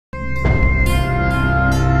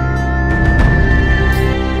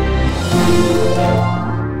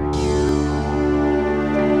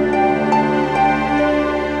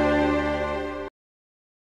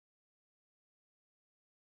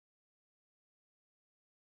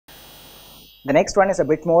The next one is a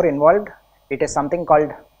bit more involved. It is something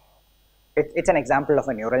called, it's an example of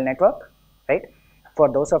a neural network, right?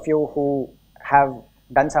 For those of you who have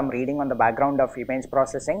done some reading on the background of image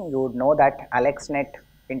processing, you would know that AlexNet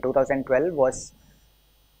in 2012 was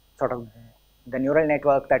sort of the neural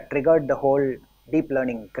network that triggered the whole deep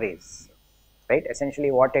learning craze, right?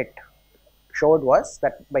 Essentially what it showed was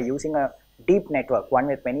that by using a deep network, one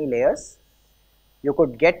with many layers, you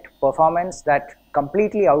could get performance that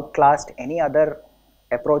completely outclassed any other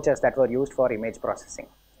approaches that were used for image processing,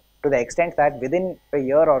 to the extent that within a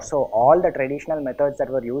year or so, all the traditional methods that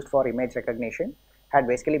were used for image recognition had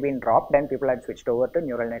basically been dropped and people had switched over to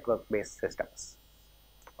neural network based systems.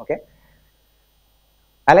 Okay.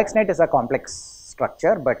 AlexNet is a complex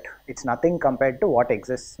structure, but it's nothing compared to what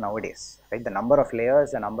exists nowadays, right? The number of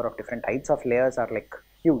layers, the number of different types of layers are like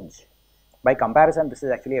huge. By comparison, this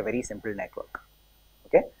is actually a very simple network.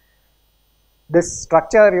 Okay. This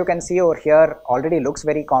structure you can see over here already looks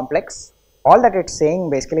very complex. All that it's saying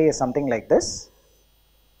basically is something like this.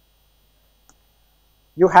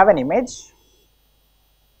 You have an image,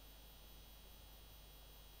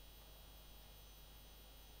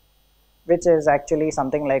 which is actually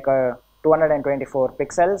something like a 224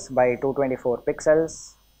 pixels by 224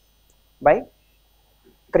 pixels by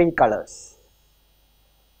 3 colors.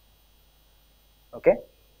 Okay,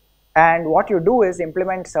 and what you do is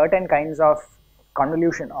implement certain kinds of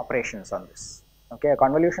convolution operations on this. Okay, a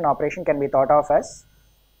convolution operation can be thought of as,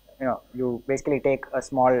 you basically take a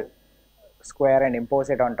small square and impose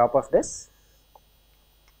it on top of this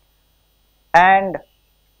and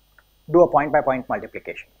do a point by point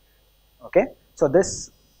multiplication. Okay, so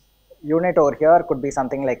this unit over here could be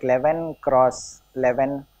something like 11 cross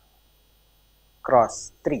 11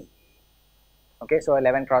 cross 3. Okay, so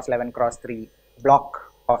 11 cross 11 cross 3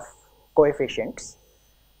 block of coefficients.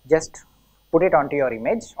 Just put it onto your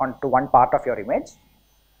image, onto one part of your image,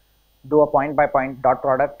 do a point by point dot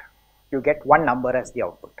product, you get one number as the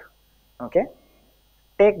output. Okay,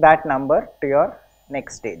 take that number to your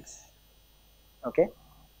next stage. Okay,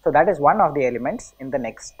 so that is one of the elements in the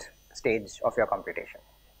next stage of your computation.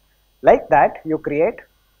 Like that, you create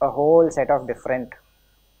a whole set of different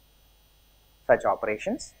such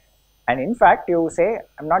operations, and in fact you say,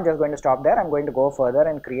 I'm not just going to stop there, I'm going to go further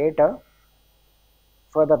and create a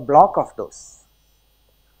further block of those.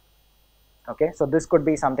 Okay, so this could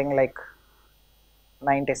be something like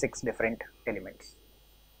 96 different elements.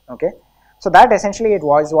 Okay, so that essentially it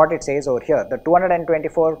was what it says over here. The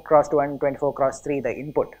 224 cross 224 cross 3, the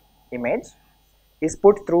input image, is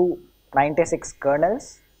put through 96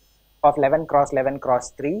 kernels of 11 cross 11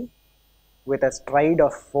 cross 3 with a stride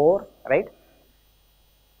of 4, right?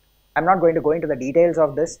 I'm not going to go into the details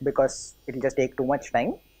of this because it will just take too much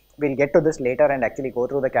time. We'll get to this later and actually go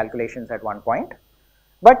through the calculations at one point.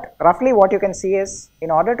 But roughly what you can see is,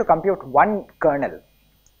 in order to compute one kernel,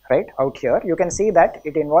 right, out here, you can see that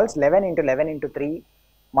it involves 11 into 11 into 3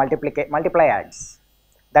 multiply adds.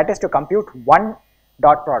 That is to compute one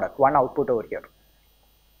dot product, one output over here.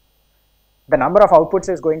 The number of outputs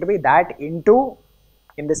is going to be that into,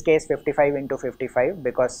 in this case, 55 into 55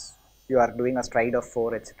 because you are doing a stride of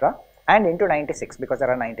 4, etc., and into 96 because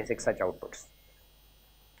there are 96 such outputs.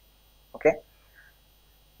 Okay.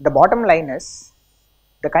 The bottom line is,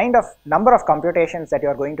 the kind of number of computations that you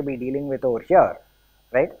are going to be dealing with over here,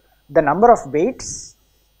 right, the number of weights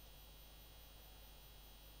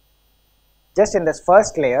just in this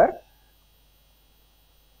first layer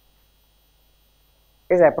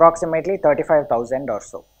is approximately 35,000 or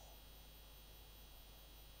so,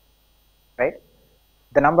 right.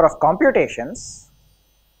 The number of computations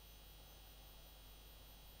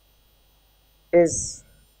is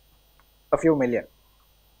a few million,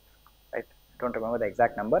 right. I don't remember the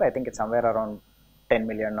exact number, I think it's somewhere around 10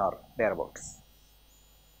 million or thereabouts.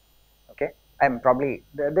 Okay, I'm probably,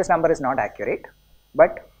 this number is not accurate,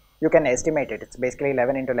 but you can estimate it. It's basically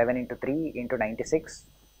 11 into 11 into 3 into 96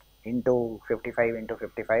 into 55 into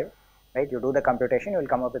 55, right. You do the computation, you will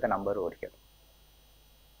come up with a number over here.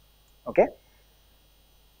 Okay,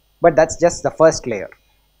 but that's just the first layer.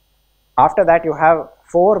 After that, you have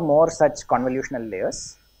 4 more such convolutional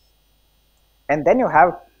layers, and then you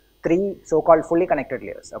have 3 so-called fully connected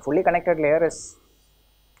layers. A fully connected layer is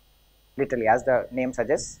literally, as the name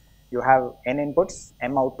suggests, you have n inputs,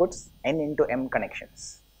 m outputs, n into m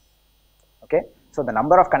connections. Okay, so the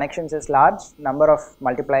number of connections is large, number of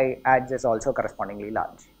multiply adds is also correspondingly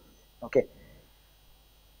large. Okay,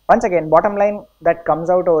 once again, bottom line that comes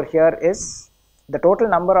out over here is the total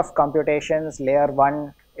number of computations. Layer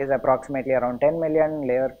 1 is approximately around 10 million,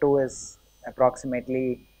 layer 2 is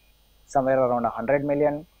approximately somewhere around 100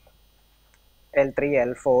 million, L3,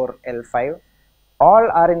 L4, L5, all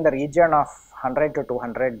are in the region of 100 to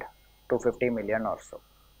 200 to 50 million or so,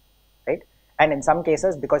 right? And in some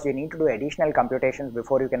cases, because you need to do additional computations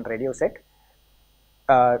before you can reduce it,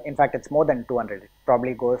 in fact it's more than 200, it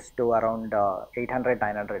probably goes to around 800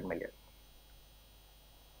 900 million,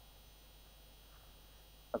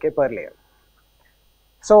 okay, per layer.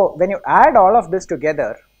 So when you add all of this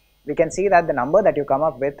together, we can see that the number that you come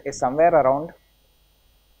up with is somewhere around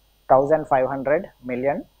 1500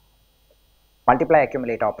 million multiply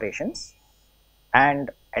accumulate operations,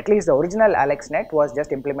 and at least the original AlexNet was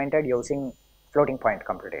just implemented using floating point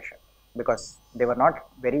computation, because they were not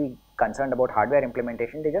very concerned about hardware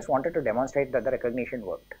implementation, they just wanted to demonstrate that the recognition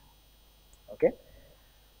worked, okay.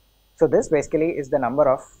 So this basically is the number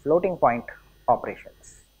of floating point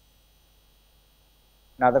operations.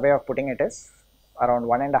 Another way of putting it is around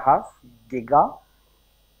 1.5 giga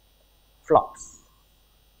flops,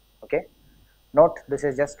 okay. Note this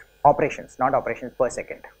is just operations, not operations per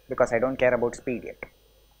second, because I don't care about speed yet,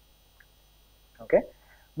 okay.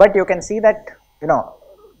 But you can see that, you know,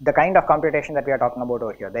 the kind of computation that we are talking about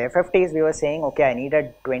over here, the FFTs we were saying, okay, I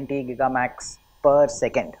needed 20 gigamax per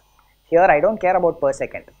second. Here I don't care about per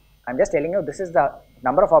second, I'm just telling you this is the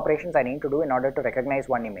number of operations I need to do in order to recognize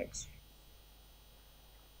one image.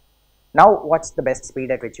 Now what's the best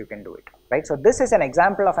speed at which you can do it, right? So this is an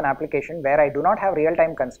example of an application where I do not have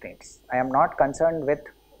real-time constraints. I am not concerned with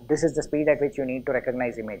this is the speed at which you need to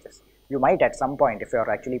recognize images. You might at some point if you are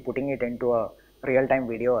actually putting it into a real-time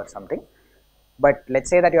video or something, but let's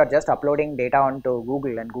say that you are just uploading data onto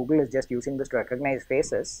Google and Google is just using this to recognize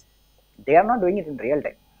faces. They are not doing it in real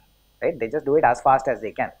time, right? They just do it as fast as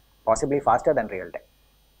they can, possibly faster than real time,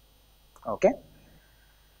 okay.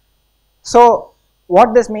 So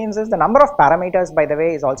what this means is the number of parameters, by the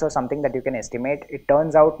way, is also something that you can estimate. It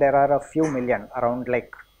turns out there are a few million, around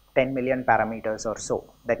like 10 million parameters or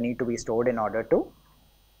so that need to be stored in order to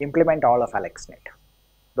implement all of AlexNet.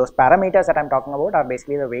 Those parameters that I'm talking about are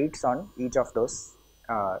basically the weights on each of those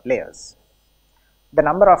layers. The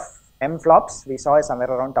number of M flops we saw is somewhere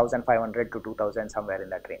around 1500 to 2000, somewhere in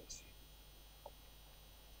that range.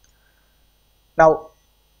 Now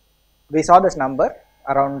we saw this number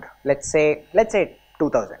around, let's say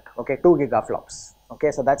 2000, okay, 2 gigaflops,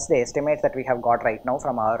 okay. So that's the estimate that we have got right now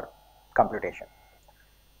from our computation.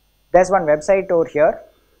 There's one website over here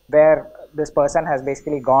where this person has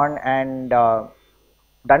basically gone and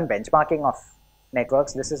done benchmarking of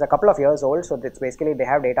networks. This is a couple of years old, so it's basically they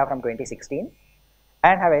have data from 2016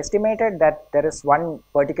 and have estimated that there is one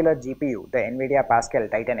particular GPU, the NVIDIA Pascal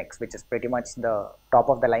Titan X, which is pretty much the top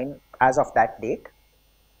of the line as of that date,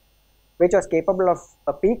 which was capable of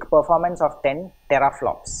a peak performance of 10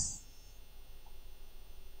 teraflops,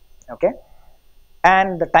 okay.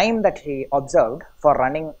 And the time that he observed for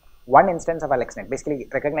running one instance of AlexNet, basically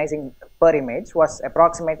recognizing per image, was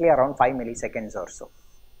approximately around 5 milliseconds or so,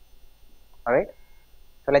 alright.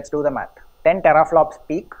 So let's do the math. 10 teraflops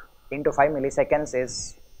peak into 5 milliseconds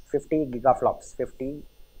is 50 gigaflops, 50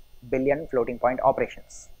 billion floating point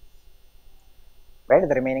operations. Where did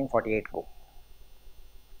the remaining 48 go?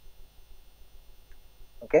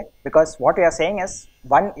 Okay, because what we are saying is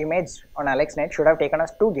one image on AlexNet should have taken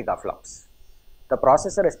us 2 gigaflops. The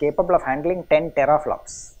processor is capable of handling 10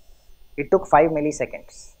 teraflops. It took 5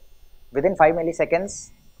 milliseconds. Within 5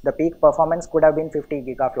 milliseconds, the peak performance could have been 50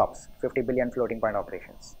 gigaflops, 50 billion floating point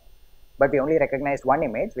operations. But we only recognized one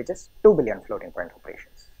image, which is 2 billion floating point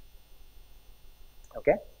operations.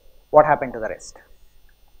 Okay, what happened to the rest?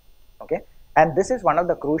 Okay, and this is one of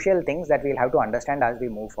the crucial things that we'll have to understand as we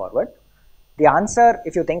move forward. The answer,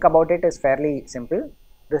 if you think about it, is fairly simple.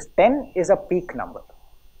 This 10 is a peak number.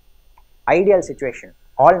 Ideal situation,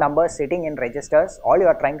 all numbers sitting in registers, all you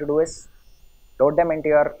are trying to do is load them into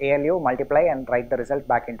your ALU, multiply and write the result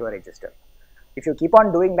back into a register. If you keep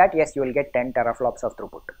on doing that, yes, you will get 10 teraflops of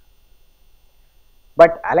throughput.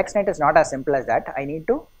 But AlexNet is not as simple as that. I need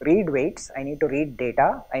to read weights, I need to read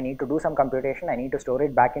data, I need to do some computation, I need to store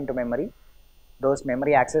it back into memory. Those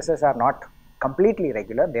memory accesses are not completely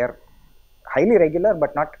regular, they are highly regular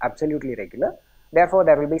but not absolutely regular. Therefore,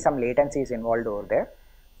 there will be some latencies involved over there.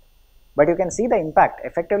 But you can see the impact.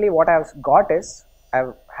 Effectively, what I have got is I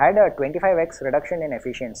have had a 25x reduction in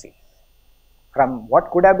efficiency. From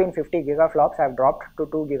what could have been 50 gigaflops, I have dropped to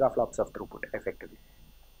 2 gigaflops of throughput effectively.